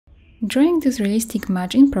Drawing this realistic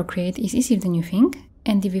match in Procreate is easier than you think,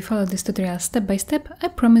 and if you follow this tutorial step by step, I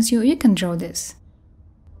promise you can draw this.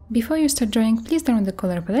 Before you start drawing, please download the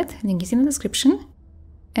color palette, link is in the description.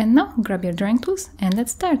 And now grab your drawing tools and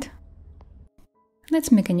let's start.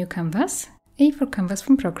 Let's make a new canvas, A4 canvas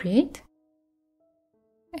from Procreate.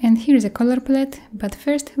 And here is a color palette, but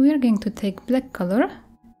first we are going to take black color,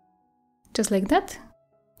 just like that,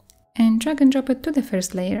 and drag and drop it to the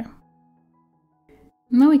first layer.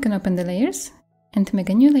 Now we can open the layers and make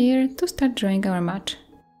a new layer to start drawing our match.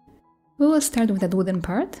 We will start with that wooden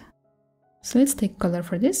part, so let's take color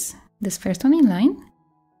for this first one in line.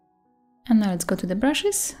 And now let's go to the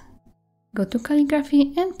brushes, go to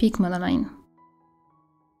calligraphy and pick monoline.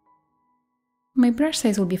 My brush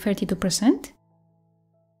size will be 32%.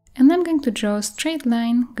 And I'm going to draw a straight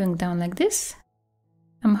line going down like this.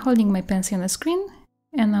 I'm holding my pencil on the screen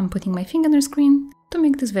and I'm putting my finger on the screen to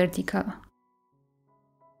make this vertical.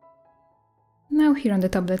 Now here on the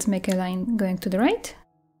top let's make a line going to the right.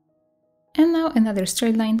 And now another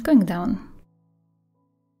straight line going down.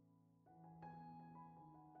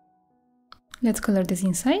 Let's color this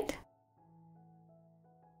inside.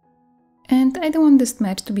 And I don't want this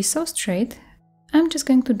match to be so straight. I'm just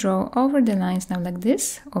going to draw over the lines now like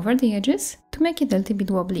this, over the edges, to make it a little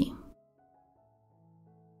bit wobbly.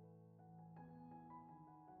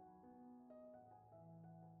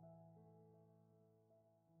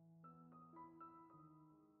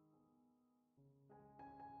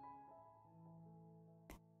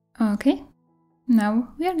 Okay,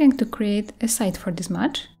 now we are going to create a side for this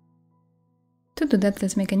match. To do that,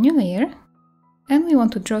 let's make a new layer. And we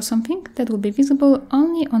want to draw something that will be visible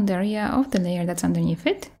only on the area of the layer that's underneath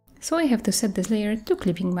it. So I have to set this layer to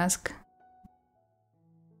clipping mask.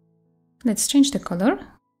 Let's change the color.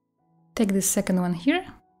 Take this second one here.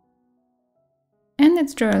 And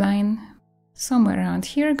let's draw a line somewhere around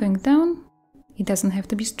here going down. It doesn't have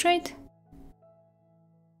to be straight.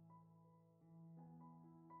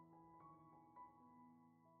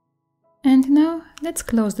 And now let's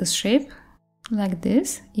close this shape. Like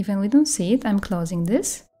this, even we don't see it, I'm closing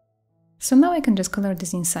this. So now I can just color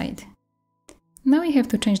this inside. Now we have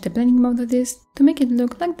to change the blending mode of this to make it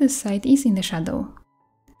look like this side is in the shadow.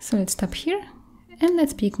 So let's stop here and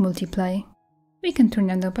let's pick multiply. We can turn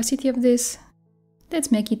down the opacity of this.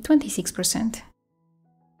 Let's make it 26%.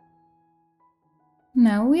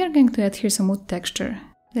 Now we are going to add here some wood texture.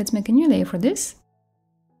 Let's make a new layer for this.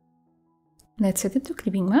 Let's set it to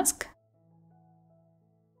clipping mask.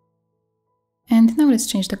 And now let's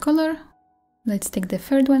change the color. Let's take the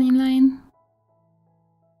third one in line.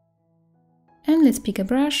 And let's pick a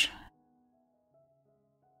brush.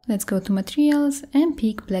 Let's go to materials and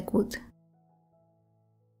pick black wood.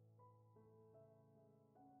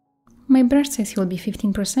 My brush size will be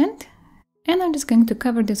 15%. And I'm just going to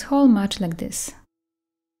cover this whole match like this.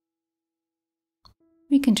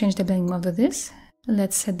 We can change the blending mode of this.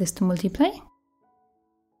 Let's set this to multiply.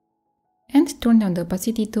 And turn down the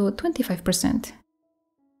opacity to 25%.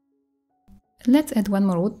 Let's add one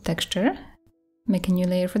more wood texture. Make a new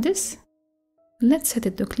layer for this. Let's set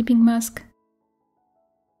it to clipping mask.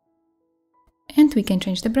 And we can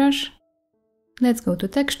change the brush. Let's go to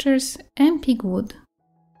textures and pick wood.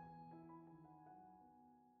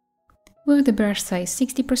 With the brush size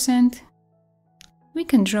 60%, we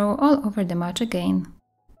can draw all over the match again.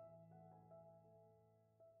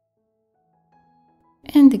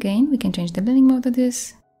 And again, we can change the blending mode of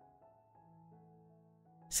this,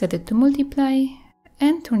 set it to multiply,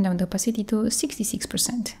 and turn down the opacity to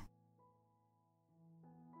 66%.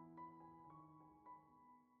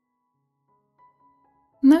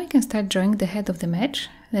 Now we can start drawing the head of the match.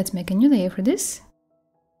 Let's make a new layer for this.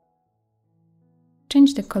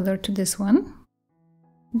 Change the color to this one,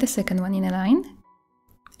 the second one in a line.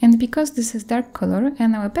 And because this is dark color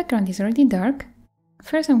and our background is already dark,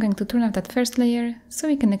 first I'm going to turn off that first layer so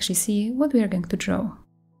we can actually see what we are going to draw.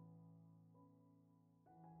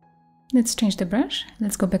 Let's change the brush.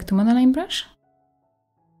 Let's go back to monoline brush.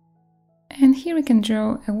 And here we can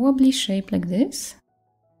draw a wobbly shape like this.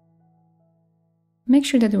 Make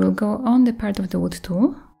sure that it will go on the part of the wood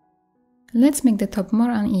too. Let's make the top more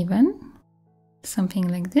uneven. Something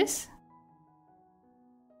like this.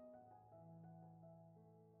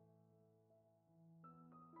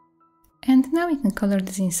 And now we can color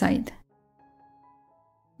this inside.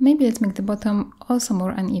 Maybe let's make the bottom also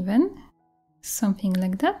more uneven. Something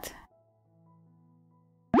like that.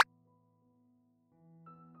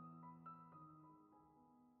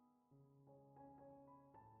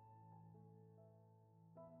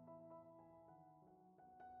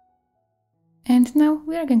 And now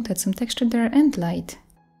we are going to add some texture there and light.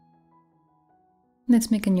 Let's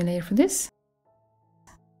make a new layer for this.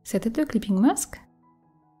 Set it to a clipping mask.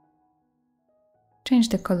 Change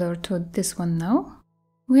the color to this one now.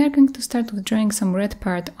 We are going to start with drawing some red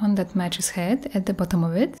part on that match's head at the bottom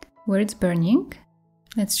of it, where it's burning.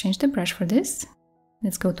 Let's change the brush for this.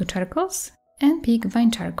 Let's go to charcoals and pick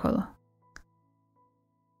vine charcoal.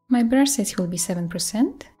 My brush size will be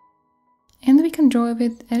 7%. And we can draw a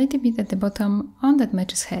little bit at the bottom on that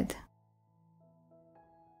match's head.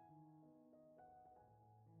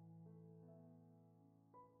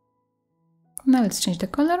 Now let's change the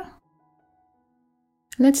color.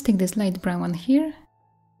 Let's take this light brown one here.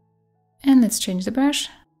 And let's change the brush.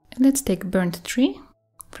 Let's take burnt tree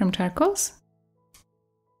from charcoals.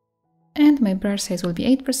 And my brush size will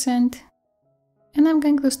be 8%. And I'm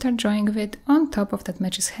going to start drawing it on top of that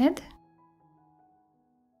match's head.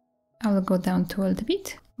 I will go down to a little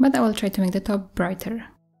bit, but I will try to make the top brighter.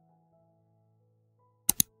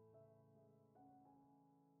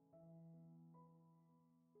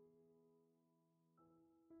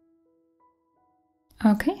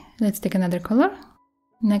 Okay, let's take another color.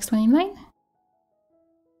 Next one in line.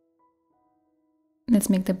 Let's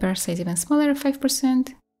make the brush size even smaller, 5.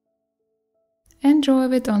 And draw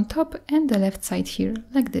it on top and the left side here,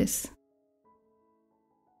 like this.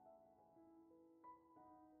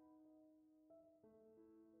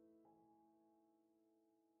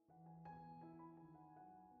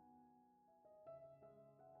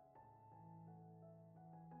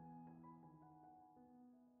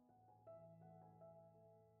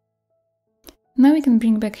 Now we can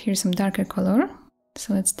bring back here some darker color.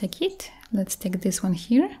 So let's take it. Let's take this one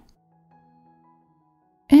here.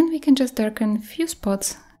 And we can just darken a few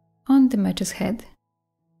spots on the match's head.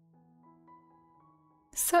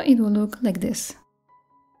 So it will look like this.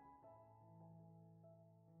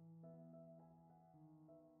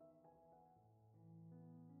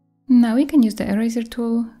 Now we can use the eraser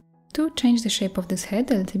tool to change the shape of this head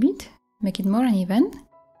a little bit, make it more uneven.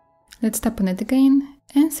 Let's tap on it again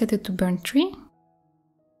and set it to burnt tree.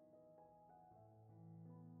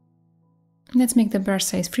 Let's make the brush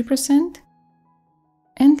size 3%.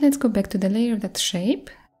 And let's go back to the layer of that shape,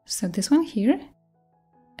 so this one here.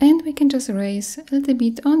 And we can just erase a little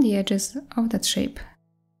bit on the edges of that shape.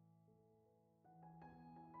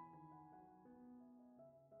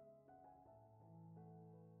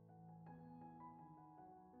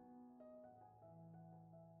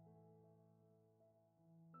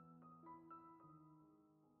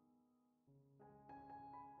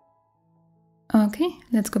 Okay,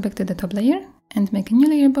 let's go back to the top layer and make a new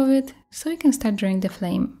layer above it, so we can start drawing the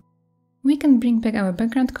flame. We can bring back our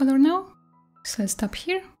background color now, so let's stop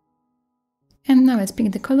here. And now let's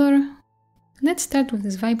pick the color. Let's start with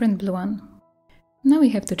this vibrant blue one. Now we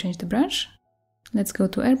have to change the brush. Let's go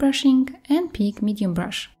to airbrushing and pick medium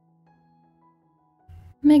brush.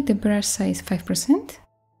 Make the brush size 5%.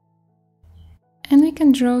 And we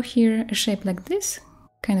can draw here a shape like this,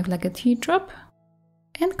 kind of like a teardrop,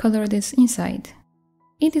 and color this inside.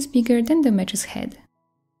 It is bigger than the match's head.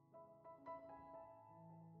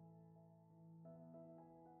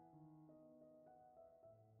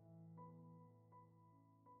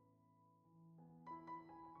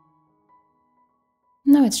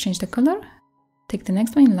 Now let's change the color. Take the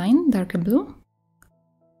next one in line, darker blue,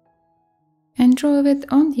 and draw it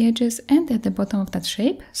on the edges and at the bottom of that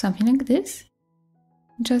shape, something like this.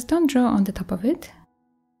 Just don't draw on the top of it.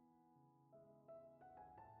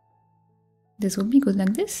 This will be good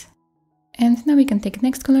like this. And now we can take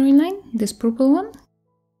next color in line, this purple one.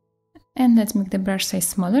 And let's make the brush size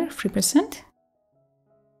smaller, 3%.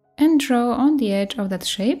 And draw on the edge of that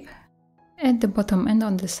shape, at the bottom and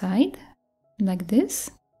on the side, like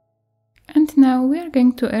this. And now we are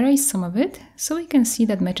going to erase some of it, so we can see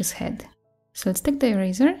that match's head. So let's take the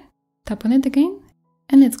eraser, tap on it again,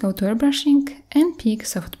 and let's go to airbrushing and pick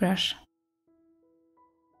soft brush.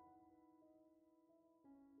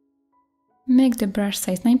 Make the brush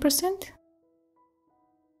size 9%.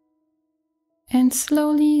 And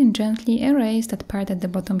slowly and gently erase that part at the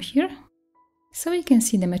bottom here, so we can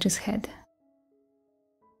see the match's head.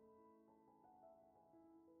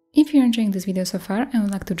 If you're enjoying this video so far and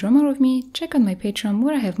would like to draw more with me, check out my Patreon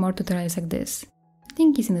where I have more tutorials like this.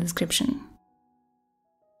 Link is in the description.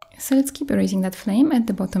 So let's keep erasing that flame at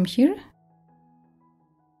the bottom here.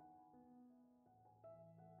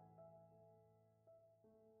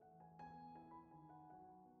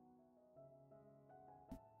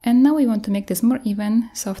 And now we want to make this more even,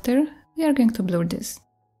 softer. We are going to blur this.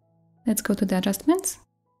 Let's go to the adjustments,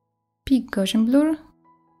 pick Gaussian blur,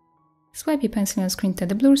 swipe your pencil on screen to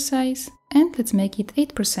the blur size, and let's make it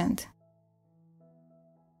 8%.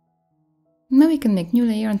 Now we can make new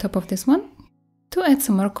layer on top of this one. to add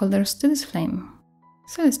some more colors to this flame.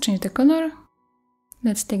 So let's change the color.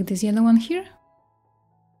 Let's take this yellow one here.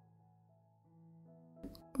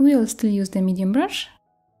 We'll still use the medium brush.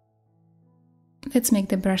 Let's make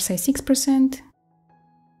the brush size 6%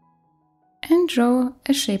 and draw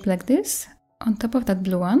a shape like this on top of that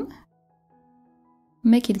blue one.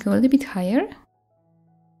 Make it go a little bit higher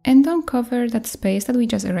and don't cover that space that we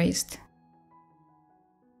just erased.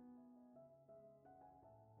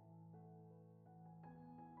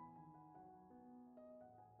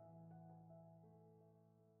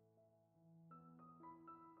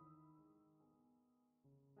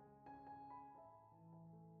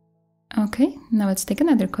 Okay, now let's take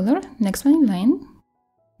another color, next one in line,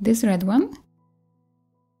 this red one.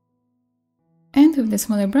 And with the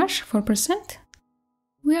smaller brush, 4%,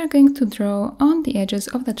 we are going to draw on the edges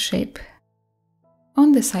of that shape,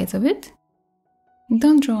 on the sides of it.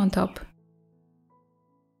 Don't draw on top.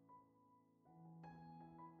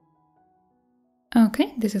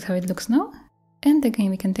 Okay, this is how it looks now. And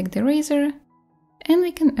again, we can take the eraser and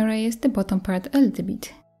we can erase the bottom part a little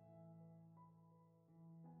bit.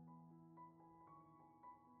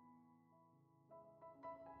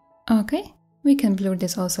 Okay, we can blur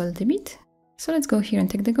this also a little bit. So let's go here and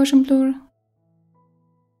take the Gaussian blur.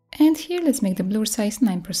 And here let's make the blur size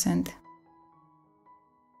 9%.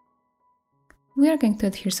 We are going to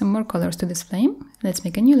add here some more colors to this flame. Let's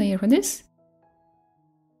make a new layer for this.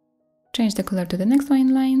 Change the color to the next one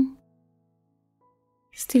in line.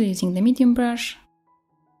 Still using the medium brush.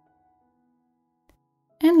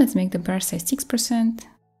 And let's make the brush size 6%.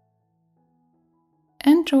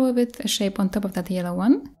 And draw with a shape on top of that yellow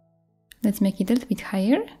one. Let's make it a little bit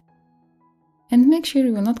higher. And make sure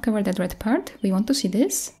we will not cover that red part. We want to see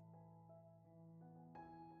this.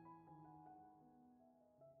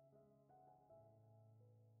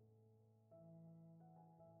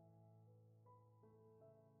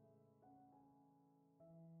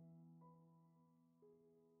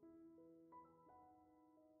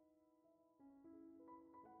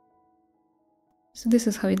 So this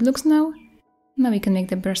is how it looks now. Now we can make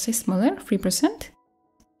the brush size smaller, 3%.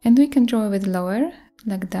 And we can draw it lower,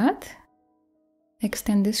 like that.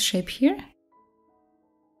 Extend this shape here.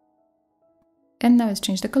 And now let's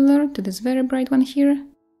change the color to this very bright one here.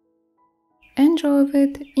 And draw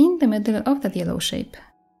it in the middle of that yellow shape.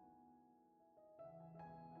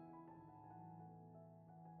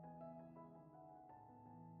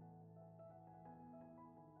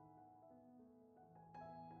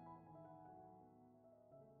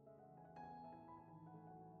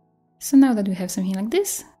 So now that we have something like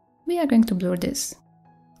this, we are going to blur this.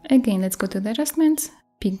 Again, let's go to the adjustments,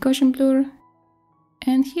 pick Gaussian blur,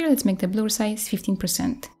 and here let's make the blur size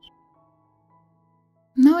 15%.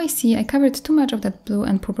 Now I see I covered too much of that blue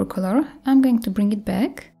and purple color. I'm going to bring it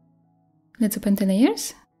back. Let's open the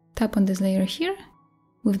layers, tap on this layer here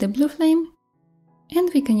with the blue flame, and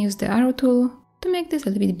we can use the arrow tool to make this a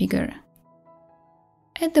little bit bigger.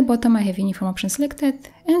 At the bottom I have uniform option selected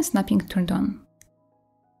and snapping turned on.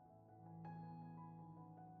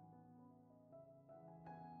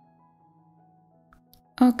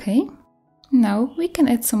 Okay, now we can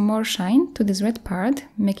add some more shine to this red part,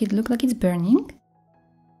 make it look like it's burning.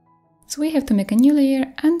 So we have to make a new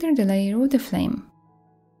layer under the layer with the flame.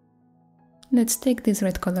 Let's take this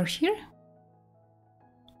red color here,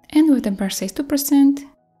 and with the brush size 2%,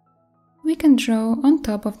 we can draw on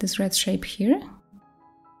top of this red shape here.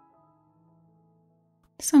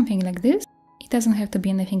 Something like this. It doesn't have to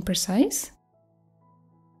be anything precise.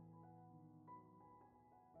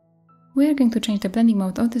 We are going to change the blending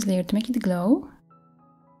mode of this layer to make it glow.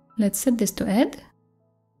 Let's set this to add.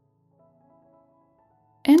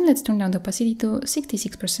 And let's turn down the opacity to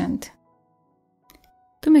 66%.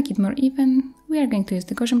 To make it more even, we are going to use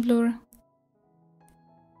the Gaussian blur.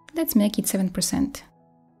 Let's make it 7%.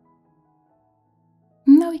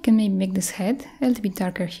 Now we can maybe make this head a little bit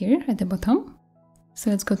darker here at the bottom. So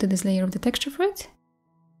let's go to this layer of the texture for it.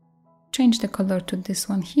 Change the color to this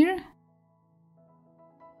one here.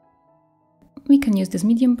 We can use this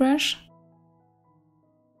medium brush.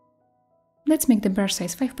 Let's make the brush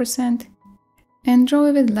size 5% and draw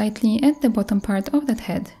it lightly at the bottom part of that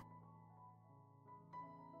head.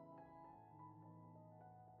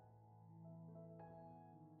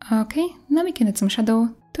 Okay, now we can add some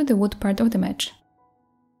shadow to the wood part of the match.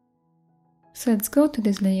 So let's go to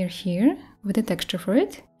this layer here with the texture for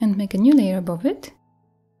it and make a new layer above it.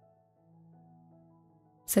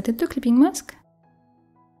 Set it to clipping mask.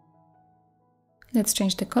 Let's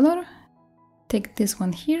change the color, take this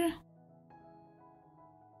one here,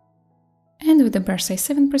 and with the brush size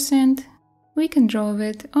 7%, we can draw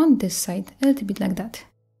it on this side, a little bit like that.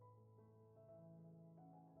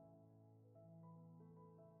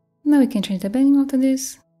 Now we can change the blending mode to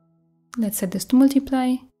this. Let's set this to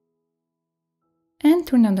multiply. And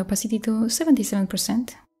turn down the opacity to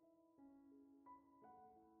 77%.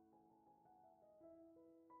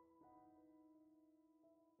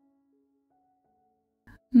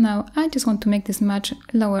 Now I just want to make this much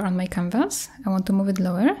lower on my canvas. I want to move it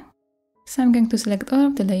lower. So I'm going to select all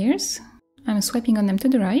of the layers. I'm swiping on them to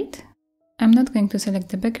the right. I'm not going to select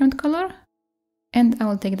the background color. And I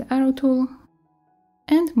will take the arrow tool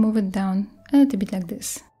and move it down a little bit like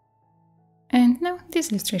this. And now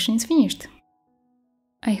this illustration is finished.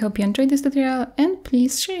 I hope you enjoyed this tutorial and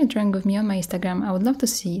please share your drawing with me on my Instagram, I would love to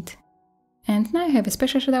see it. And now I have a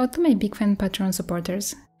special shout out to my big fan Patreon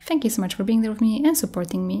supporters. Thank you so much for being there with me and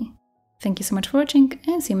supporting me. Thank you so much for watching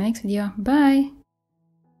and see you in my next video. Bye!